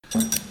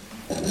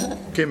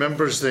Okay,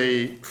 members,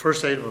 the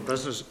first item of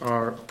business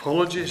are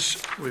apologies.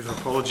 We have an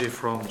apology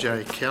from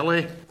Jerry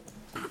Kelly.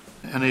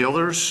 Any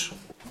others?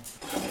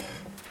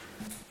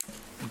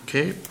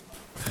 Okay.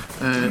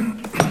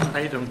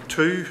 Item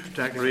 2,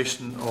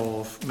 declaration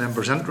of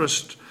members'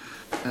 interest.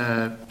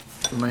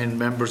 Remind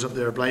members that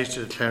they are obliged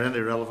to declare any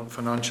relevant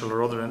financial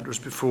or other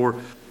interest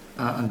before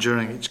and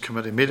during each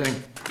committee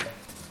meeting.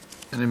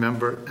 Any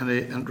member, any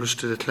interest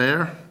to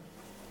declare?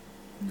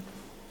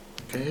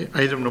 Okay.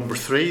 Item number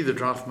 3, the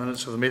draft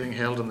minutes of the meeting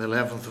held on the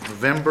 11th of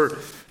November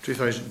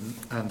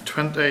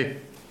 2020.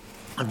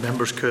 And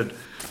members could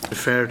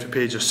refer to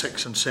pages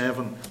 6 and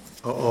 7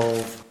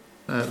 of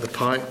the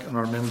pack, and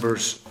our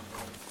members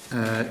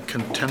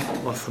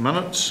content with the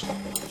minutes.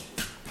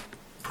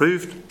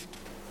 Approved?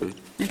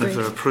 If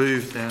they're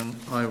approved, then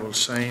I will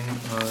sign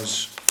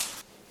as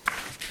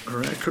a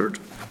record.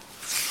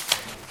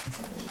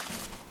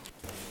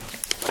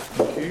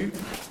 Thank you.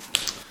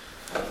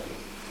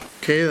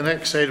 Okay, the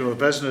next item of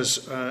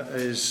business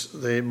is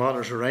the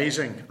matters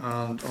arising,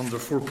 and under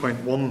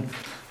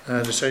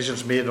 4.1,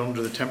 decisions made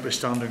under the Temporary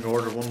Standing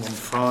Order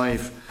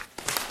 115,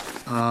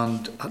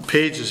 and at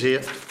pages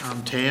 8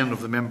 and 10 of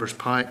the members'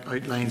 pack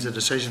outlines a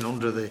decision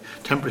under the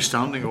Temporary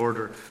Standing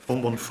Order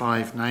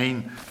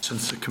 1159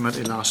 since the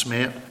committee last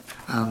met,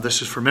 and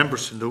this is for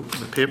members to note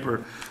in the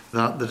paper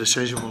that the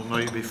decision will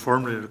now be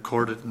formally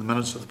recorded in the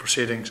minutes of the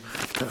proceedings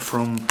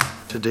from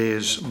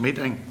today's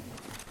meeting.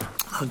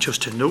 And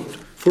just to note,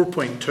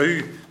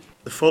 4.2,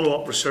 the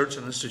follow-up research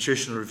and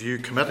institutional review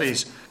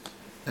committees.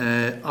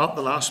 At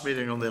the last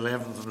meeting on the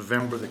 11th of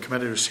November, the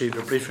committee received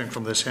a briefing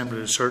from the Assembly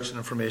Research and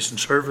Information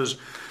Service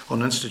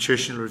on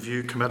institutional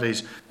review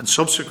committees and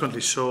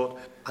subsequently sought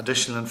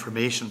additional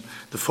information.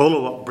 The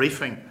follow-up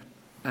briefing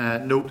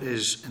note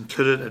is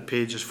included at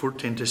pages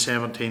 14 to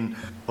 17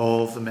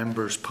 of the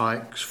members'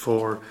 packs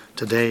for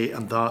today,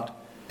 and that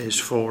is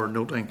for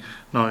noting.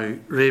 Now,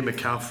 Ray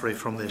McCaffrey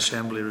from the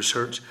Assembly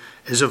Research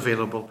is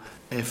available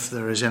if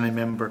there is any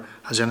member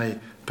has any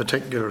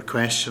particular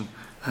question.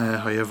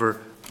 However,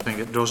 I think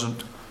it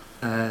doesn't.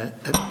 It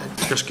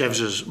just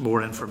gives us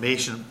more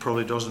information. It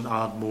probably doesn't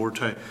add more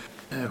to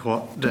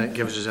what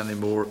gives us any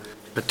more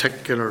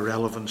particular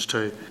relevance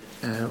to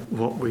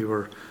what we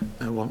were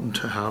wanting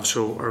to have.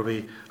 So, are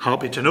we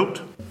happy to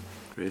note?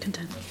 Great.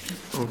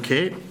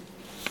 Okay.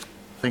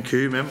 Thank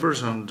you,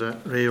 members, and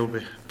Ray will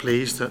be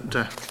pleased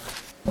that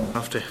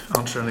have to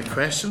answer any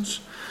questions.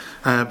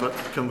 But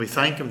can we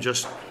thank him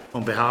just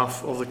on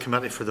behalf of the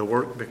committee for the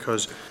work,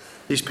 because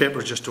these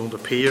papers just don't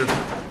appear,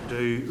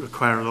 do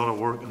require a lot of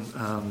work,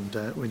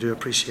 and we do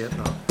appreciate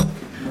that.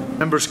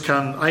 Members,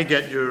 can I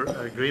get your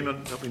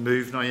agreement that we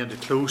move now into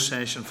closed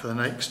session for the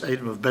next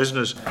item of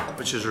business,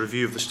 which is a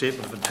review of the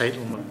statement of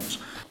entitlements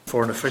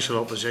for an official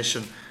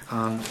opposition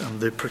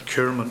and the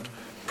procurement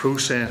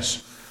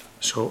process.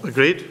 So,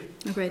 agreed?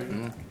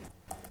 Agreed.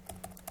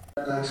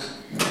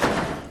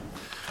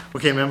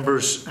 Okay,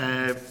 members.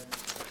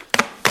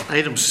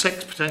 Item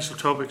 6, potential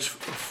topics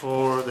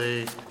for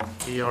the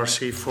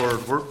ERC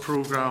Forward Work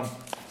Programme,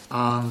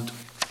 and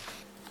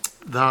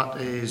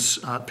that is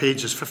at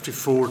pages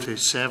 54 to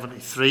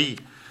 73.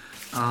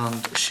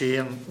 And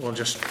Shane will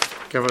just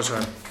give us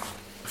a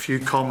few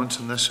comments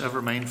on this,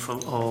 ever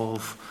mindful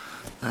of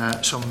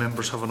some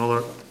members have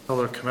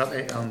another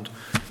committee, and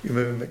you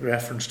make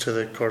reference to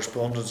the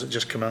correspondence that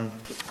just came in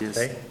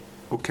today. Yes.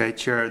 Okay,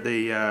 Chair.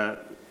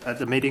 At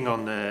the meeting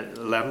on the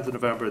 11th of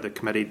November, the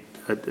committee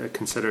had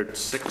considered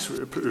 6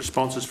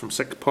 responses from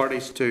 6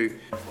 parties to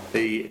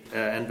the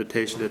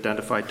invitation to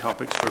identify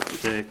topics for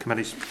the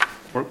committee's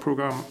work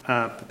programme,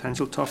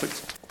 potential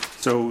topics.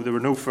 So there were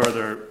no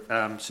further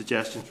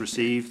suggestions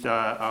received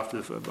by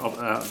the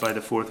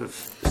 4th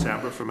of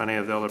December from any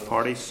of the other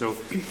parties. So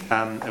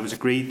it was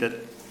agreed that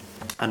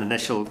an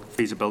initial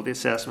feasibility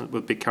assessment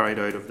would be carried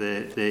out of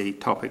the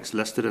topics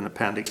listed in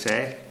Appendix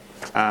A,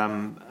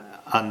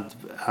 and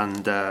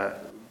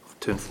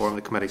to inform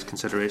the committee's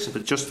consideration.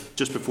 But just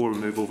before we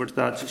move over to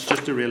that, it's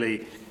just to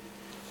really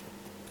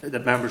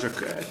that members are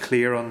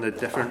clear on the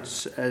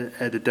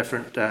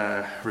different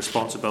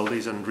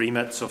responsibilities and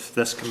remits of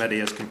this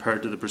committee as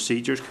compared to the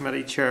Procedures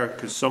Committee, Chair,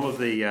 because some of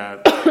the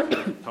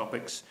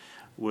topics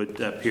would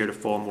appear to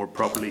fall more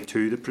properly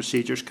to the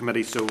Procedures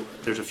Committee. So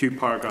there's a few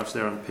paragraphs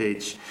there on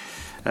page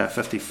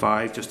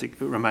 55, just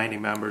reminding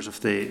members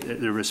of the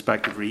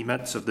respective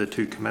remits of the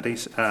two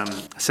committees.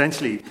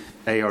 Essentially,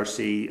 ARC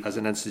as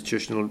an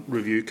institutional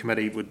review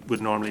committee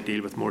would normally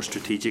deal with more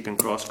strategic and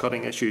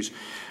cross-cutting issues,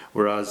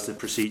 whereas the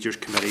Procedures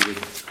Committee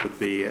would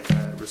be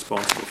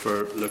responsible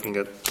for looking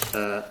at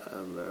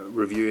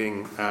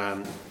reviewing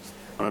on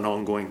an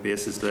ongoing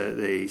basis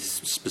the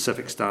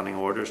specific standing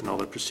orders and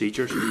other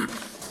procedures.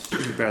 So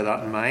to bear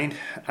that in mind.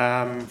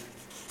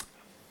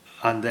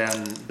 And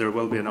then there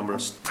will be a number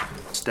of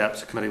steps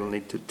the committee will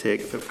need to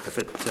take if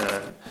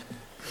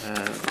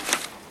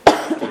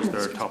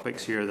there are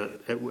topics here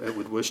that it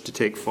would wish to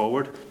take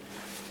forward.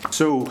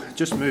 So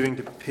just moving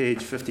to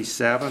page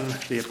 57,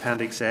 the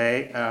Appendix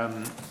A,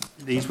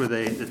 these were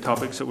the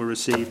topics that were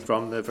received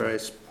from the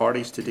various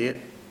parties to date.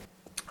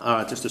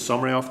 Just a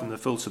summary of them. The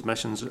full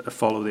submissions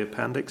follow the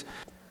appendix,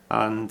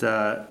 and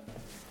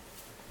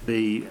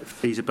the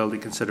feasibility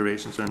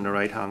considerations are in the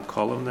right-hand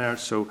column there.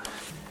 So,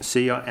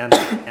 see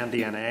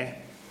NDNA.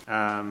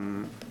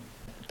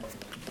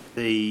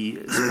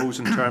 Suppose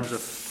in terms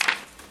of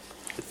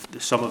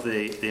some of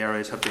the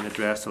areas have been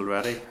addressed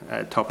already.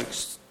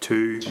 Topics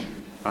 2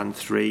 and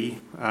 3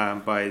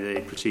 by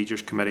the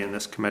Procedures Committee and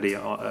this committee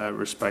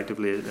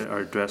respectively are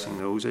addressing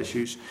those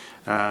issues.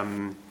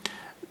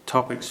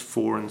 Topics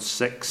 4 and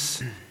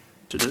 6,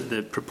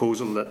 the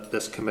proposal that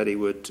this committee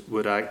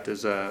would act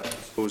as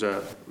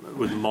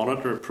would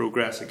monitor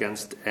progress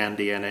against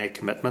NDNA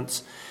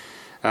commitments.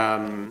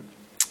 That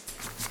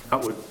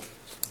would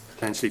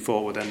potentially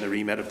fall within the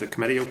remit of the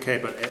committee, okay,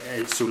 but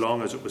so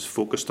long as it was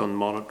focused on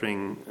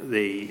monitoring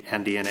the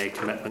NDNA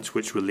commitments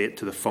which relate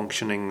to the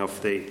functioning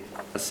of the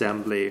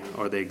Assembly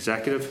or the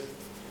Executive.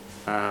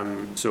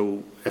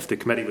 So if the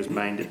committee was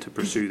minded to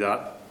pursue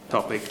that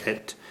topic,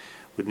 it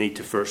would need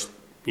to first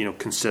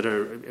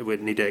consider, it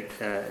would need to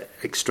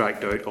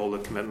extract out all the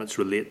commitments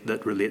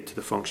that relate to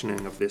the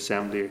functioning of the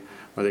Assembly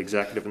or the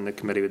Executive, and the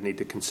committee would need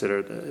to consider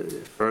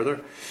it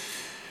further.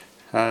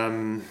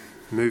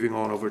 Moving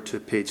on over to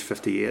page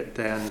 58,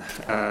 then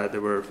there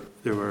were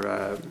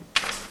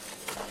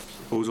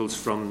proposals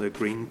from the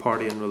Green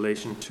Party in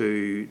relation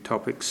to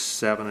topics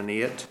 7 and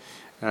 8.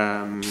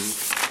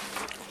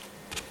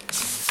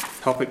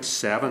 Topic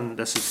 7.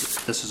 This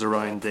is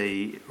around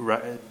the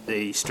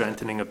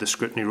strengthening of the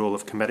scrutiny role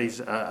of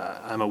committees.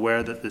 I'm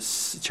aware that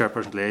this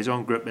Chairperson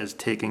Liaison Group is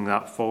taking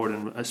that forward,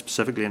 and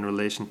specifically in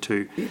relation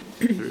to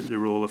the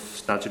role of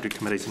statutory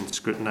committees in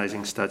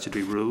scrutinising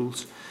statutory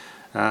rules.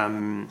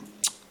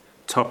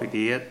 Topic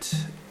 8,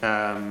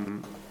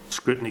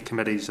 scrutiny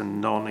committees and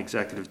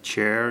non-executive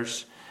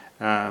chairs.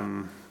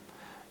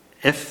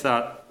 If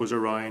that was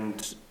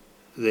around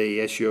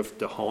the issue of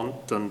the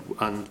DeHunt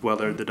and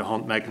whether the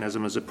DeHunt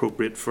mechanism is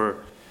appropriate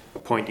for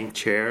appointing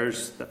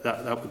chairs,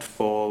 that would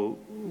fall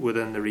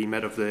within the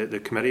remit of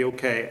the committee.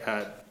 Okay,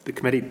 the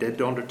committee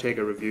did undertake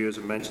a review, as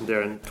I mentioned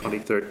there, in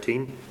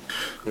 2013.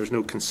 There was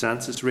no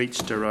consensus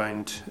reached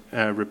around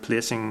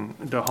replacing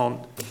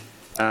DeHunt.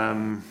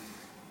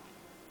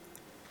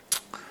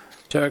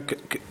 Chair,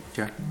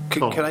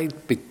 could I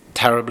be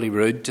terribly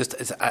rude? Just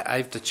I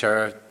have to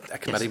chair a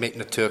committee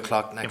meeting at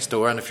 2:00 next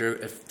door, and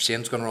if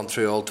Shane's going to run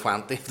through all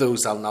 20 of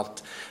those, I'll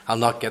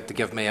not get to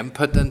give my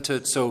input into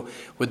it. So,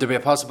 would there be a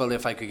possibility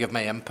if I could give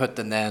my input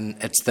and then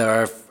it's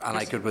there and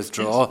I could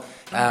withdraw?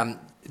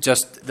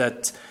 Just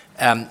that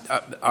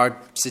our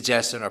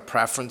suggestion or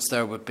preference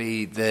there would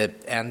be the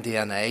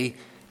NDNA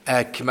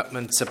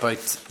commitments about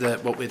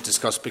what we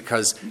discussed,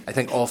 because I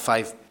think all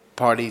 5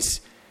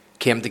 parties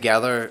came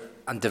together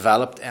and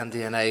developed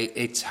NDNA,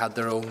 each had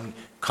their own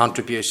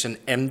contribution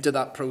into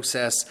that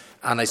process,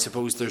 and I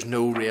suppose there's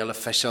no real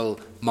official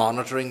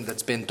monitoring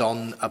that's been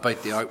done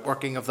about the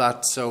outworking of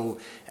that. So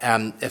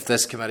if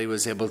this committee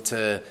was able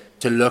to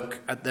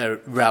look at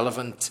the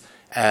relevant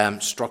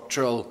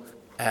structural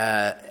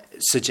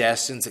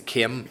suggestions that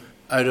came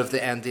out of the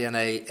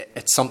NDNA,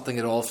 it's something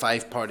that all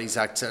 5 parties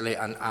actually,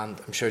 and I'm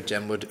sure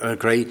Jim would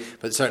agree,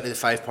 but certainly the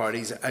 5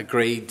 parties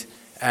agreed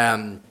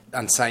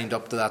and signed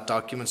up to that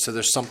document. So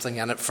there's something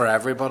in it for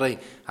everybody.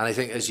 And I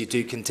think as you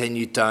do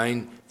continue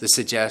down the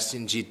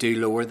suggestions, you do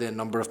lower the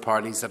number of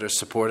parties that are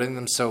supporting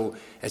them. So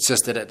it's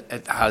just that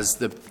it has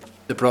the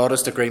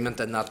broadest agreement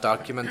in that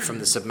document from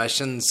the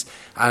submissions,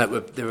 and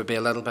there would be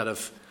a little bit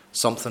of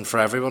something for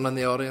everyone in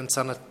the audience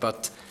in it.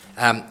 But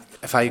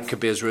if I could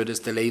be as rude as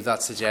to leave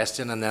that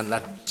suggestion and then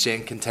let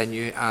Shane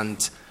continue,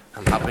 and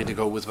I'm happy to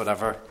go with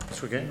whatever.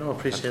 That's okay. No,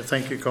 appreciate it.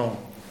 Thank you, Colin.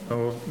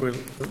 We'll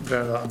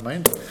bear that in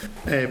mind.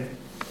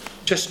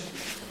 Just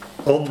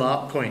on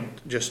that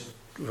point, just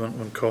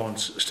when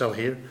Colin's still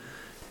here,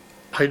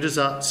 how does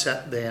that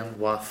sit then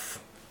with,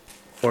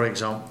 for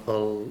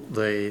example,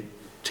 the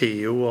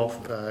TEO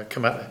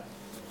committee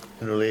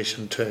in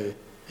relation to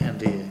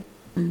NDA?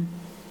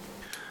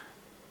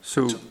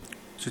 So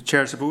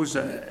Chair, I suppose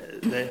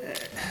the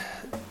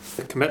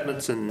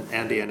commitments in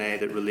NDNA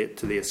that relate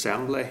to the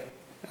Assembly.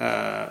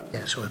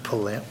 So we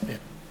pull them. Yeah.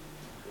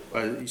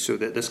 So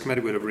that this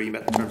committee would have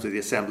remit in terms of the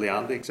Assembly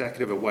and the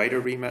Executive, a wider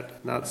remit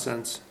in that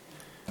sense.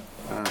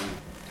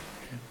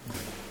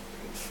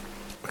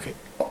 Okay.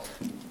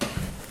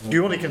 Do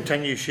you want to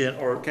continue, Shane?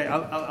 Or okay,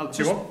 I'll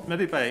just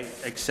maybe by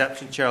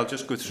exception, Chair, I'll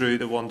just go through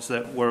the ones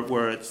that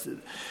where it's,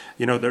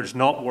 there's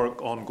not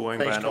work ongoing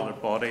by another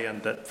body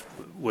and that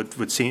would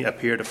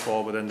appear to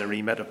fall within the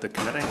remit of the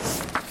committee.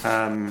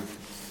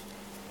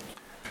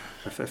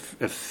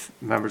 If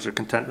members are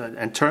content,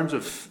 in terms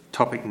of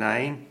topic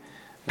 9.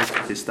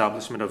 The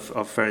establishment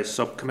of various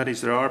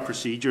subcommittees. There are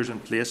procedures in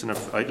place, and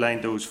I've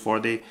outlined those for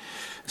the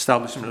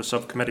establishment of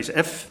subcommittees.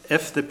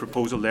 If the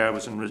proposal there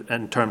was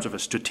in terms of a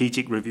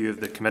strategic review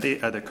of the committee,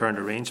 the current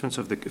arrangements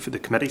of the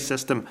committee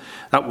system,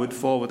 that would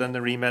fall within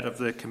the remit of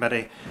the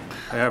committee.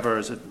 However,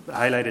 as it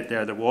highlighted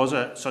there was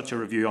such a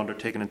review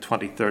undertaken in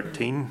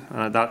 2013,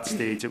 and at that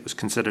stage it was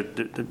considered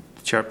the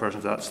chairpersons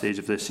at that stage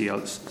of the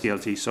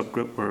CLT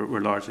subgroup were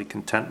largely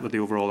content with the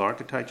overall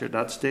architecture at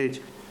that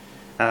stage.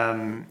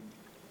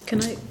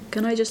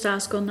 Can I just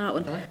ask on that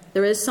one?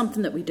 There is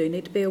something that we do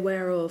need to be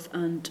aware of,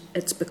 and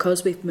it's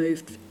because we've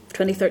moved.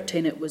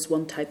 2013 it was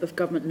one type of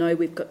government. Now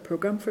we've got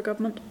programme for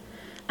government,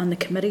 and the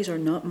committees are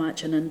not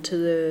matching into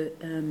the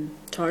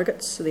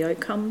targets, so the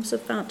outcomes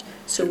of that.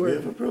 So we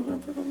have a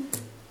programme for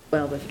government.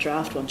 Well, with a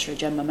draft one, sure,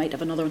 Jim. I might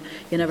have another one.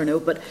 You never know.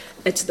 But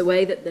it's the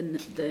way that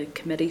the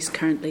committees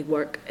currently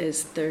work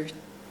is they're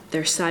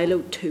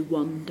siloed to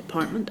one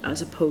department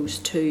as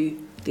opposed to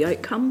the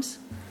outcomes.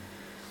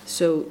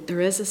 So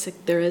there is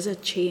a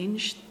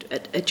change.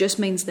 It just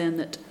means then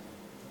that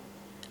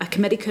a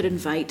committee could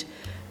invite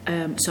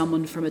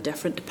someone from a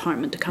different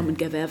department to come and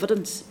give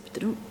evidence.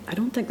 But I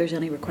don't think there's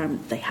any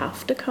requirement that they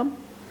have to come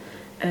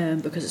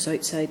because it's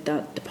outside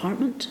that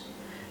department.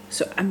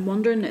 So I'm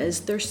wondering,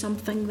 is there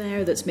something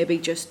there that's maybe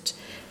just...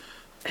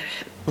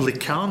 Well, they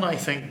can, I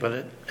think,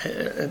 but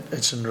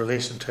it's in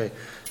relation to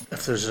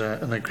if there's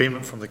an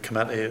agreement from the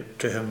committee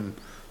to whom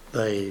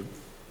they're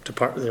the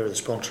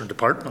sponsoring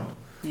department.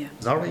 Yeah.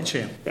 Is that right,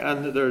 Shane? Yeah,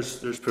 and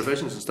there's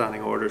provisions in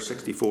Standing Order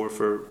 64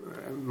 for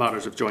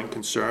matters of joint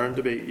concern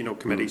to be,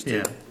 committees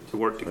to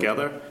work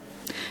together.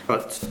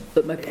 But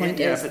my point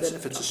is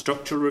if it's a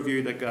structural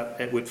review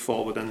it would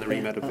fall within the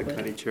remit of the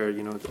committee chair,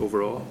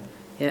 overall.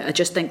 Yeah, I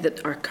just think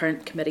that our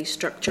current committee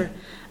structure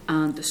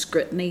and the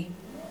scrutiny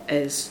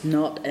is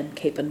not in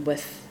keeping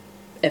with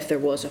if there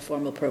was a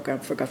formal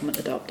programme for government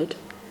adopted.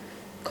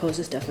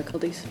 Causes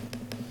difficulties.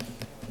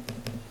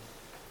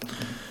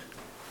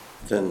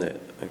 Then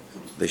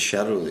they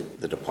shadow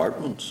the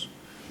departments.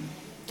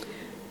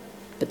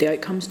 But the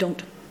outcomes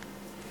don't.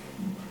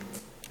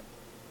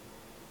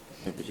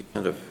 Yeah, but you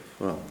kind of,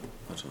 I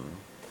don't know.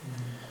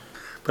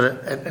 But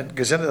it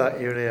goes into that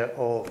area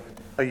of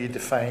how you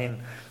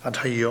define and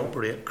how you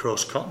operate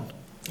cross-cutting.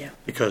 Yeah.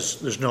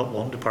 Because there's not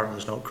one department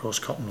that's not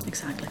cross-cutting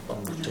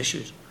on those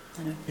issues.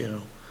 I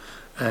know.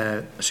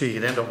 So you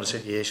can end up in a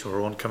situation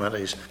where one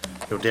committees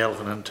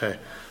delving into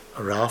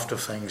a raft of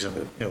things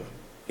and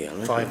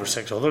 5 or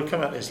 6 other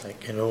committees,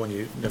 and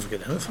you never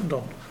get anything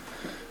done.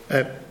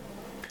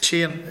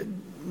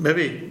 Shane,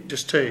 maybe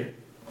just to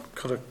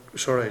cut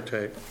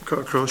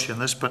across you on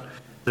this, but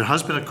there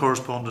has been a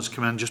correspondence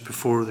come in just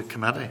before the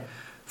committee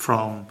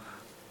from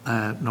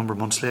a number of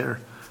months later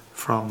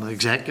from the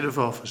executive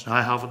office. Now,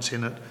 I haven't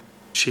seen it.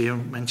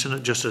 Shane mentioned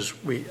it just as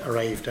we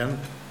arrived in,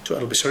 so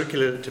it'll be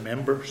circulated to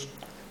members.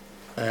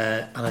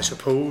 And I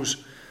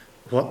suppose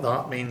what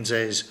that means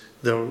is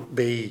there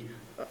may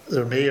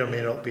or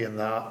may not be in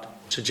that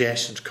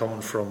suggestions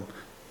coming from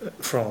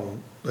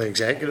the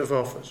executive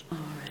office. Right.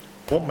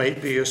 What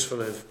might be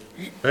useful if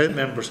now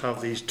members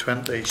have these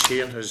 20,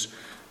 Shane has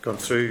gone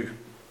through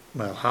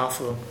half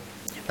of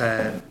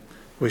them.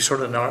 We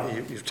sort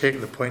of you've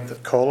taken the point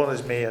that Colin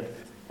has made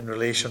in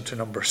relation to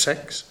number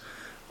 6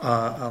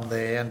 and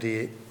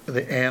the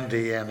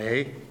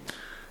NDNA,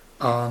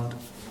 and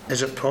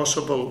is it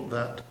possible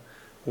that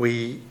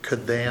we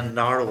could then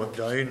narrow it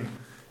down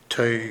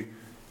to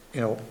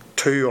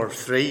 2 or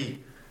 3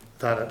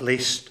 that at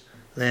least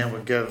then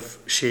would give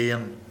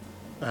Shane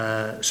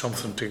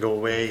something to go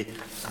away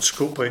and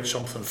scope out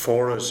something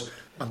for us,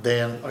 and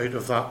then out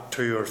of that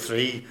 2 or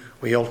 3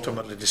 we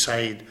ultimately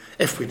decide,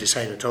 if we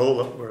decide at all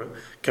that we're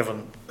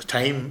given the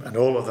time and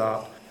all of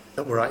that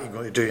we're actually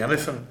going to do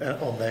anything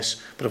on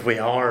this. But if we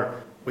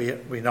are,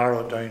 we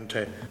narrow it down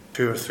to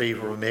 2 or 3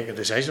 where we make a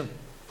decision.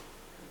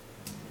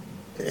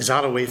 Is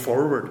that a way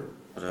forward?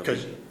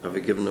 Have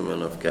we given them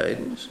enough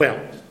guidance? Well,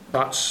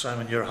 that's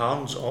in your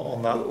hands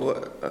on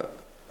that.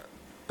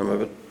 I'm a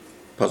bit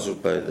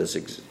puzzled by this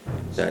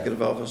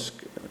executive office.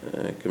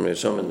 Can we have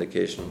some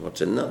indication of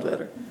what's in that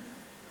letter?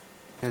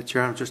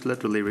 Chair, I'm just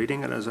literally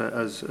reading it as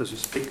we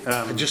speak.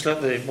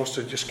 They must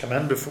have just come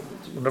in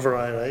whenever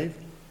I arrived.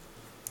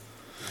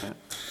 Yeah.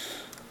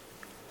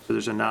 So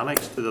there's an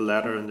annex to the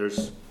letter, and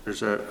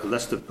there's a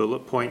list of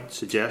bullet point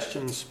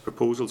suggestions,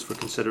 proposals for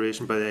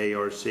consideration by the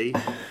ARC.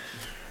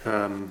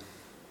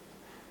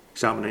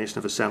 Examination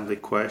of assembly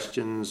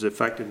questions,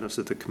 effectiveness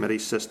of the committee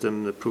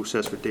system, the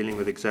process for dealing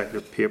with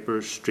executive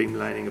papers,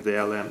 streamlining of the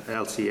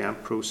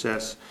LCM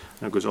process,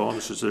 and it goes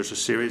on. So there's a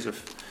series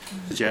of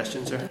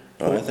suggestions there.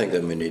 I think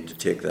that we need to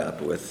take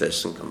that with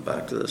this and come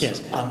back to this.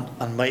 Yes,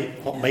 and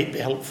what might be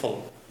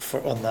helpful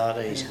on that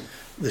is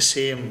the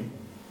same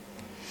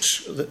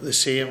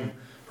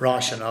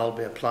rationale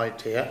be applied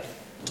to it,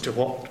 to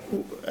what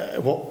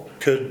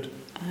could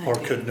or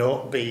could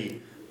not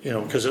be,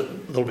 because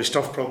there'll be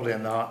stuff probably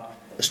in that.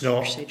 It's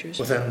not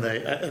within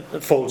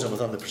it falls in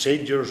within the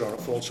procedures, or it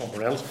falls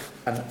somewhere else.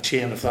 And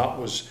Shane, if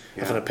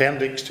an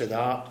appendix to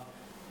that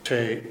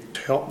to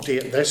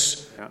update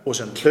this was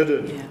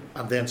included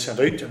and then sent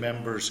out to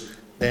members,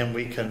 then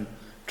we can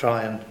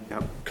try and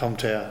come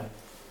to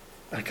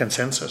a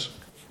consensus.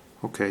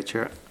 Okay,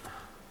 Chair.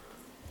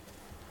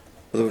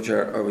 Although,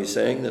 Chair, are we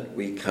saying that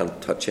we can't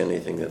touch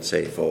anything that,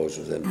 say, falls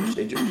within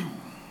procedures?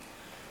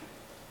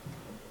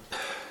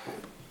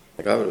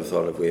 I would have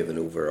thought if we have an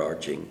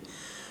overarching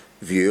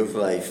view of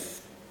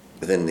life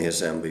within the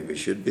Assembly, we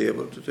should be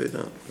able to do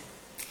that.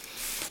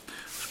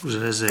 suppose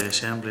it is the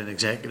Assembly and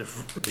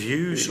Executive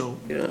Review, so,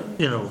 Yeah.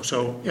 you know,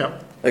 so, yeah.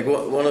 Like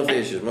one of the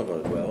issues, I'm not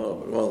going to dwell on it,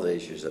 but one of the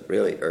issues that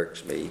really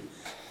irks me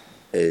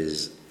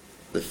is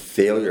the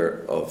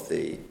failure of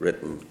the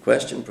written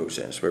question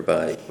process,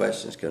 whereby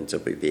questions can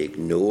simply be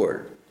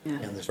ignored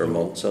Yeah. for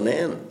months on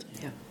end.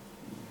 Yeah.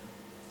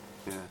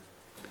 Yeah.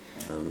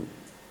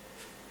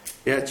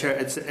 Yeah, Chair,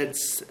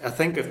 it's, I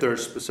think if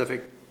there's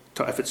specific,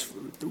 if it's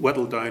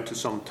whittled down to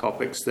some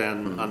topics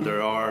then, and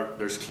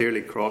there's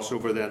clearly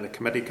crossover, then the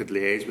committee could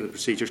liaise with the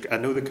procedures. I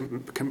know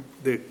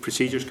the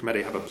procedures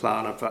committee have a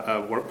plan of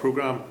a work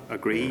programme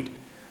agreed,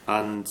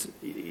 and,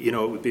 you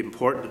know, it would be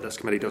important that this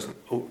committee doesn't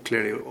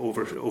clearly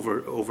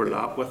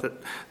overlap with it.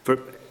 For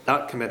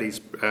that committee's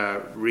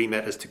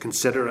remit is to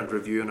consider and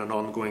review on an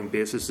ongoing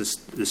basis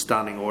the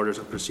standing orders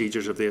and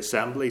procedures of the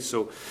Assembly.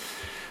 So,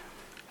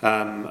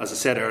 as I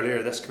said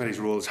earlier, this committee's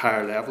role is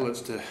higher level.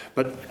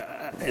 But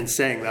in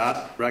saying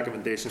that,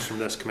 recommendations from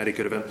this committee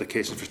could have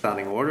implications for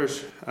standing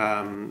orders.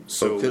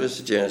 So could I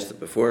suggest that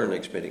before our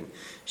next meeting,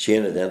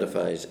 Shane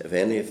identifies if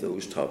any of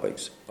those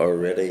topics are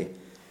already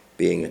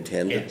being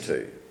attended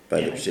to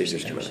by the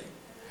Procedures Committee?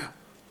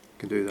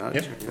 Can do that.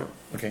 Yep. Sure, yeah.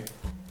 Okay.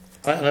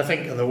 And I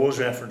think there was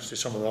reference to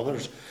some of the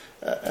others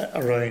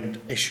around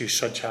issues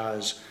such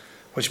as,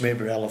 which may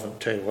be relevant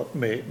to what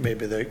may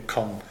be the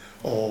outcome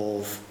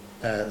of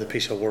the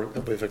piece of work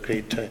that we've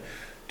agreed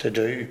to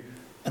do,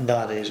 and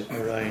that is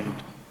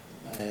around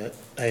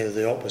either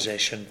the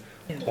opposition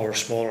or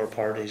smaller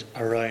parties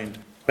around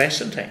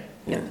question time.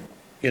 Yeah.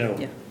 You know,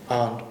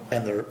 and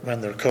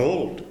when they're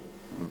called,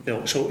 you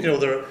know. So, you know,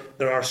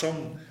 there are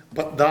some,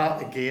 but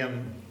that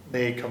again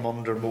may come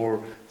under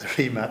more the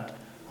remit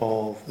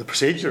of the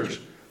procedures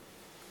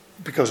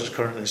because it's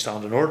currently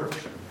standing order.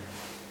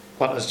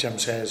 But as Jim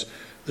says,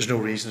 there's no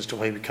reason as to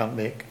why we can't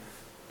make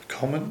a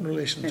comment in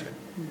relation to it.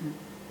 Mm-hmm.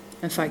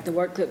 In fact, the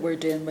work that we're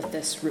doing with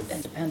this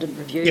independent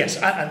review is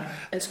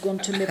going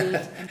to maybe...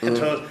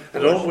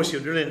 It almost, you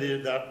really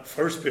needed that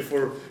first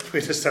before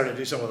we just started to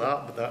do some of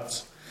that, but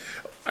that's...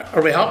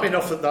 Are we happy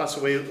enough that that's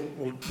the way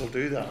we'll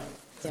do that?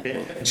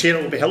 Yeah. And Shane,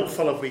 it would be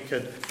helpful if we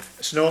could,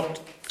 it's not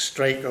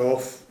strike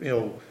off, you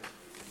know,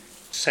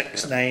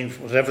 6, 9,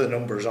 whatever the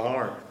numbers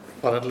are,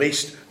 but at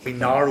least we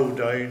narrow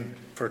down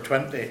for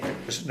 20,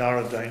 just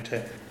narrow down to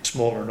a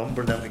smaller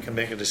number, then we can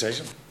make a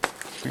decision.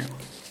 Yeah.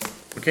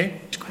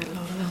 Okay? There's quite a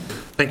lot of them.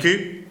 Thank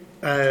you.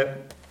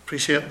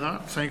 Appreciate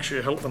that. Thanks for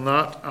your help on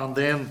that. And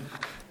then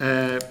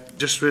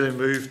just really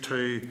move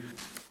to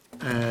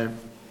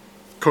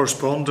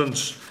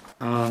correspondence.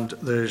 And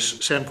there's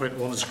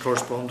 7.1 is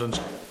correspondence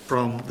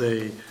from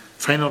the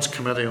Finance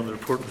Committee on the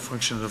report on the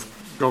function of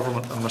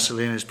Government and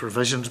Miscellaneous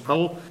Provisions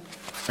Bill.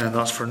 And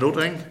that's for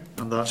noting,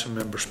 and that's in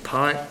members'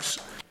 packs.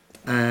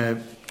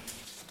 And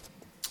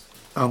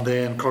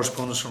then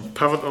correspondence from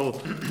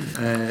Pivotal,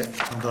 and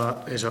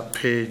that is at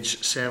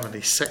page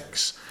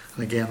 76.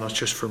 And again, that's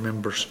just for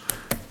members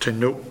to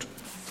note.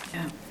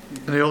 Yeah.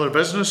 Any other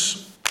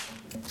business?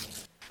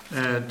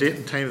 Date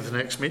and time of the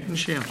next meeting,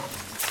 Shane?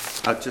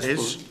 I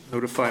just will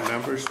notify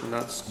members when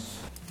that's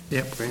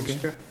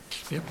arranged. Okay.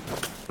 Yep.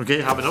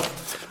 Okay, have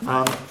enough.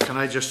 Can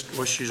I just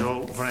wish you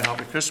all a very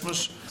happy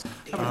Christmas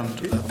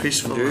and a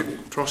peaceful,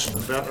 trust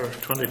and better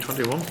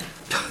 2021.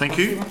 Thank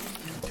you.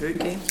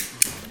 Okay.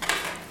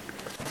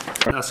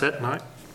 That's it now.